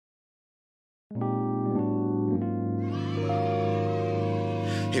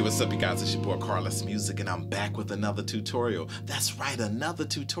Hey, what's up, you guys? It's your boy KarlisMusik, and I'm back with another tutorial. That's right, another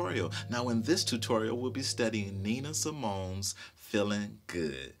tutorial. Now, in this tutorial, we'll be studying Nina Simone's Feeling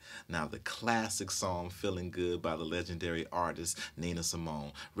Good. Now, the classic song Feeling Good by the legendary artist Nina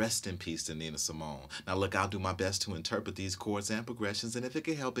Simone. Rest in peace to Nina Simone. Now, look, I'll do my best to interpret these chords and progressions, and if it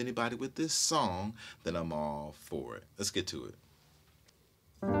can help anybody with this song, then I'm all for it. Let's get to it.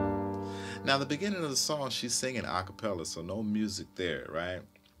 Now, the beginning of the song, she's singing a cappella, so no music there, right?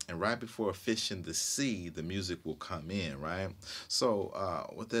 And right before Fish in the Sea, the music will come in, right? So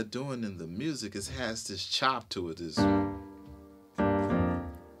what they're doing in the music is has this chop to it. Is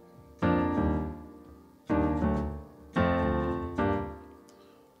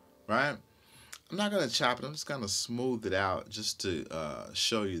right? I'm not gonna chop it. I'm just gonna smooth it out just to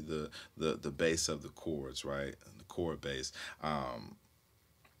show you the base of the chords, right? The chord base.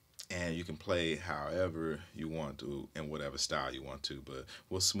 And you can play however you want to, in whatever style you want to, but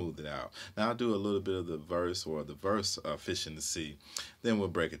we'll smooth it out. Now I'll do a little bit of the verse of Fish in the Sea, then we'll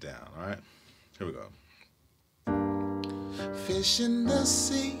break it down, all right? Here we go. Fish in the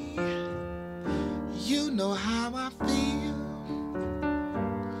sea, you know how I feel.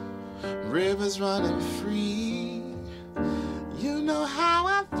 Rivers running free, you know how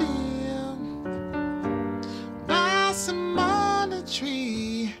I feel. Blossom on a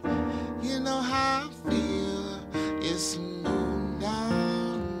tree, you know how I feel. It's a new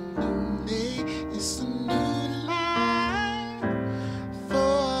dawn, new day. It's a new life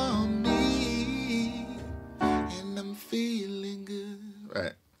for me, and I'm feeling good.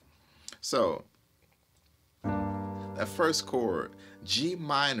 Right. So that first chord, G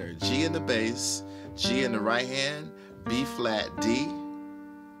minor, G in the bass, G in the right hand, B flat, D.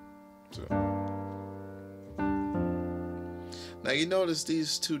 So, now you notice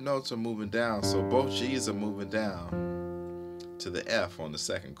these two notes are moving down, so both G's are moving down to the F on the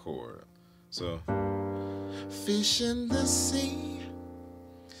second chord. So, fish in the sea.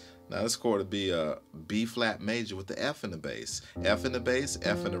 Now this chord would be a B flat major with the F in the bass. F in the bass,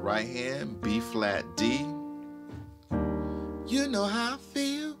 F in the right hand, B flat, D. You know how I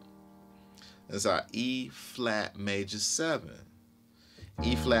feel. That's our E flat major 7.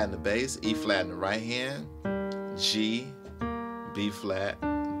 E flat in the bass, E flat in the right hand, G, B flat,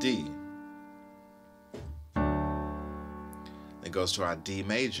 D. Then goes to our D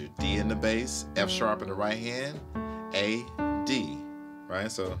major, D in the bass, F sharp in the right hand, A, D.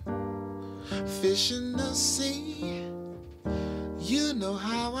 Right? So, fish in the sea, you know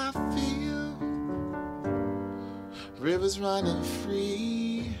how I feel. Rivers running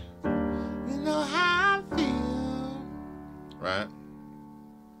free, you know how I feel. Right?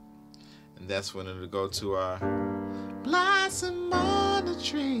 And that's when it'll go to our blossom on a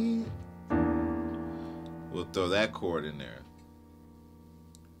tree. We'll throw that chord in there.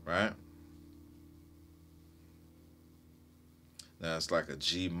 Right? Now it's like a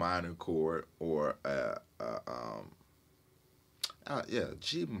G minor chord or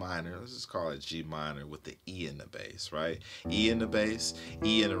G minor. Let's just call it G minor with the E in the bass, right? E in the bass,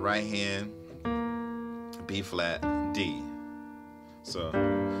 E in the right hand, B flat, D. So,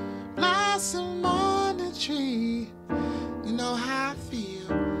 blossom on the tree, you know how I feel.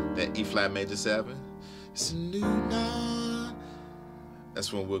 That E flat major 7, it's a new dawn.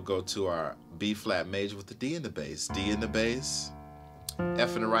 That's when we'll go to our B flat major with the D in the bass. D in the bass,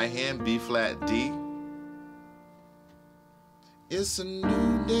 F in the right hand, B flat, D. It's a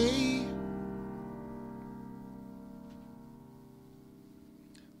new day.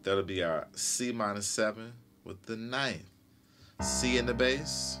 That'll be our C minor 7 with the 9th. C in the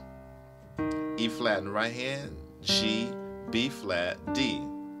bass, E flat in the right hand, G, B flat, D.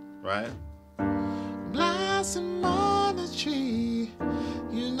 Right? Blossom on the tree,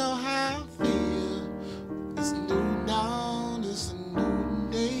 you know how I feel. It's a new dawn, it's a new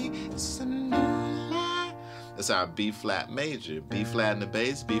day, it's a new life. That's our B flat major. B flat in the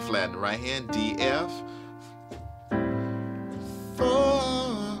bass, B flat in the right hand, D, F. 4,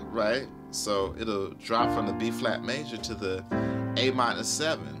 right? So it'll drop from the B flat major to the A minor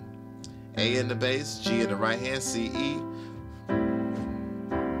 7. A in the bass, G in the right hand, C, E.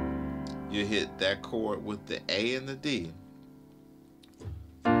 You hit that chord with the A and the D.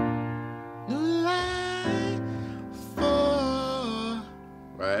 New life for,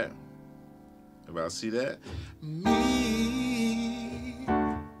 right? Everybody see that? Me.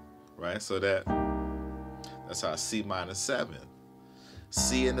 Right? So that's our C minor 7.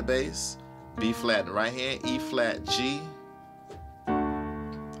 C in the bass, B flat in the right hand, E flat, G.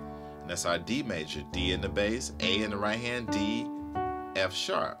 And that's our D major. D in the bass, A in the right hand, D, F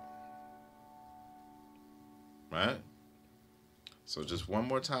sharp. Right? So just one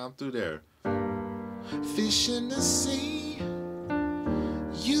more time through there. Fish in the sea,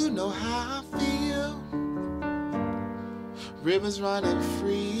 you know how I feel. Rivers running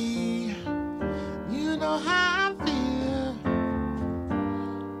free, you know how I feel.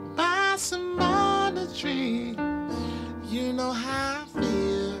 By Simone tree, you know how I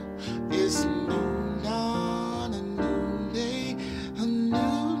feel. It's a new dawn, a new day, a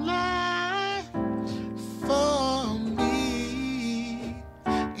new life for me,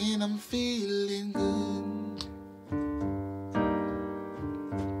 and I'm feeling good.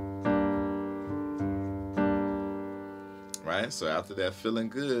 Right? So after that, feeling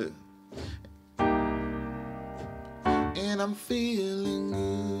good, and I'm feeling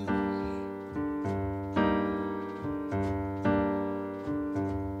good.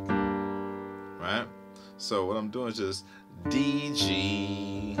 Right? So what I'm doing is just D,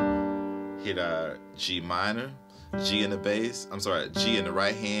 G, hit our G minor, G in the bass, I'm sorry, G in the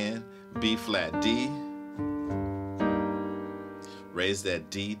right hand, B flat D, raise that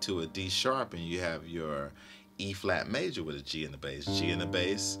D to a D sharp, and you have your E flat major with a G in the bass, G in the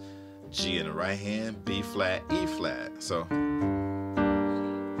bass, G in the right hand, B flat, E flat. So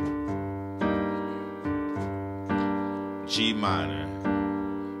G minor,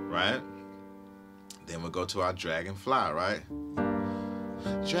 right? Then we'll go to our dragonfly, right?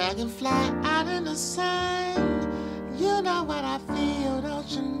 Dragonfly out in the sun, you know what I feel, don't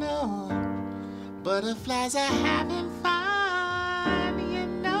you know? Butterflies are having fun, you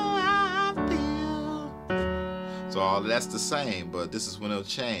know how I feel. So all of that's the same, but this is when it'll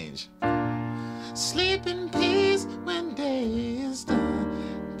change. Sleep in peace when day is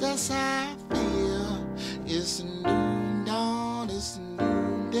done, that's how I feel. It's a new dawn, it's a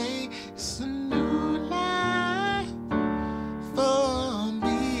new day, it's a new life for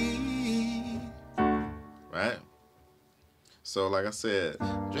me. Right? So like I said,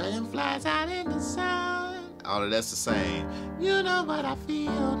 dragonflies out in the sun, all of that's the same. You know what I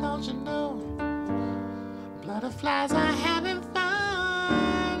feel, don't you know? Butterflies are having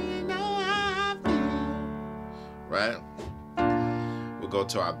fun, you know how I feel. Right? We'll go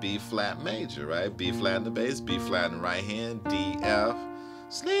to our B flat major, right? B flat in the bass, B flat in the right hand, D, F.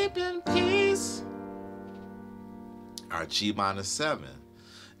 Sleep in peace. Our G minor 7,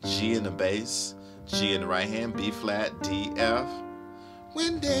 G in the bass, G in the right hand, B flat, D, F.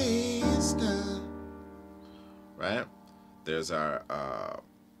 When day is done. Right? There's our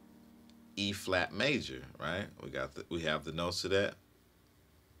E flat major, right? We have the notes to that.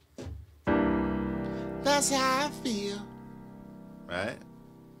 That's how I feel. Right?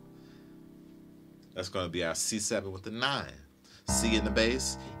 That's going to be our C7 with the 9. C in the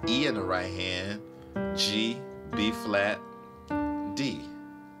bass, E in the right hand, G, B flat, D.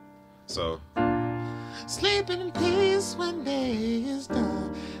 So, sleep in peace when day is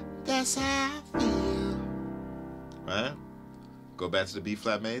done. That's how I feel. Right? Go back to the B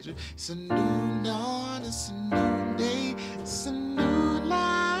flat major. It's a new dawn, it's a new day, it's a new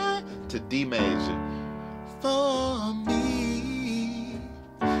life. To D major. For me,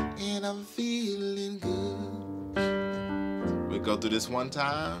 and I'm feeling good. We go through this one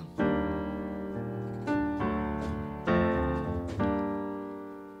time.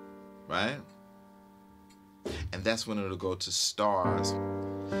 Right? And that's when it'll go to stars.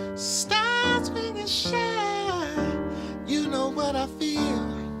 Stars when you shine, you know what I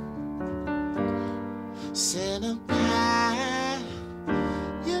feel. Santa pie,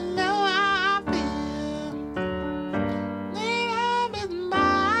 you know how I feel. Love is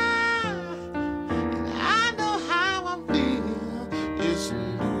mine, and I know how I feel. It's a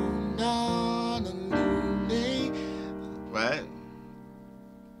new dawn, a new day. Right?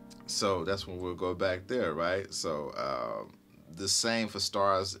 So that's when we'll go back there, right? So the same for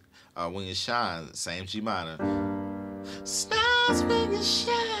stars when you shine, same G minor. Stars when you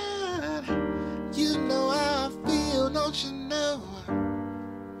shine, you know how I feel, don't you know?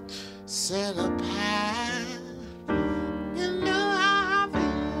 Santa pie, you know how I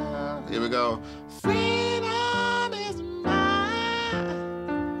feel. Here we go. Freedom is mine,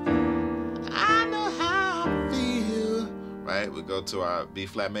 I know how I feel. Right, we go to our B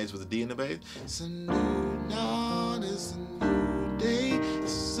flat major with a D in the bass. It's a new dawn, it's a new day,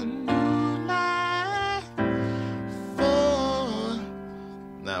 it's a new life for.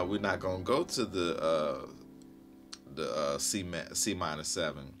 Now we're not gonna go to the C minor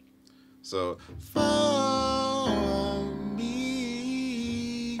 7. So for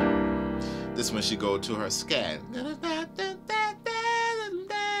me, this one she go to her scat.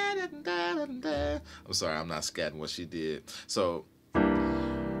 I'm sorry, I'm not scatting what she did. So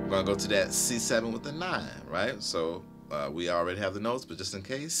we're gonna go to that C7 with the 9, right? So we already have the notes, but just in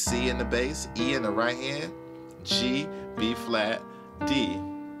case, C in the bass, E in the right hand, G, B flat, D,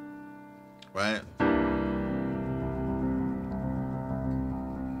 right?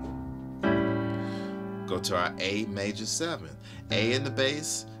 Go to our A major 7. A in the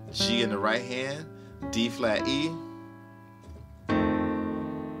bass, G in the right hand, D flat E.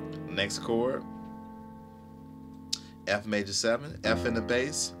 Next chord, F major 7, F in the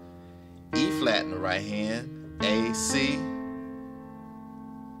bass, E flat in the right hand, A, C.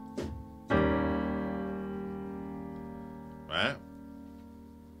 Right?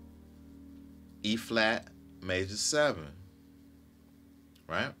 E flat major 7.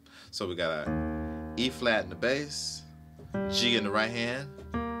 Right? So we got our E flat in the bass, G in the right hand,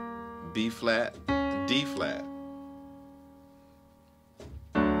 B flat, D flat.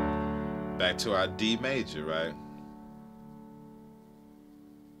 Back to our D major, right?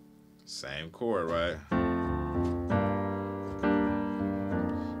 Same chord, right?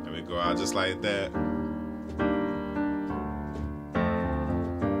 And we go out just like that.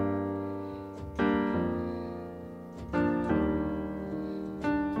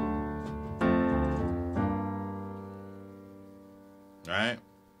 Right?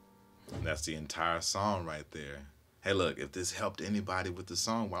 And that's the entire song right there. Hey, look, if this helped anybody with the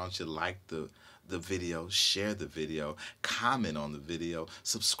song, why don't you like the video, share the video, comment on the video,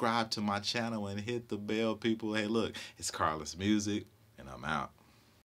 subscribe to my channel, and hit the bell, people. Hey, look, it's KarlisMusik, and I'm out.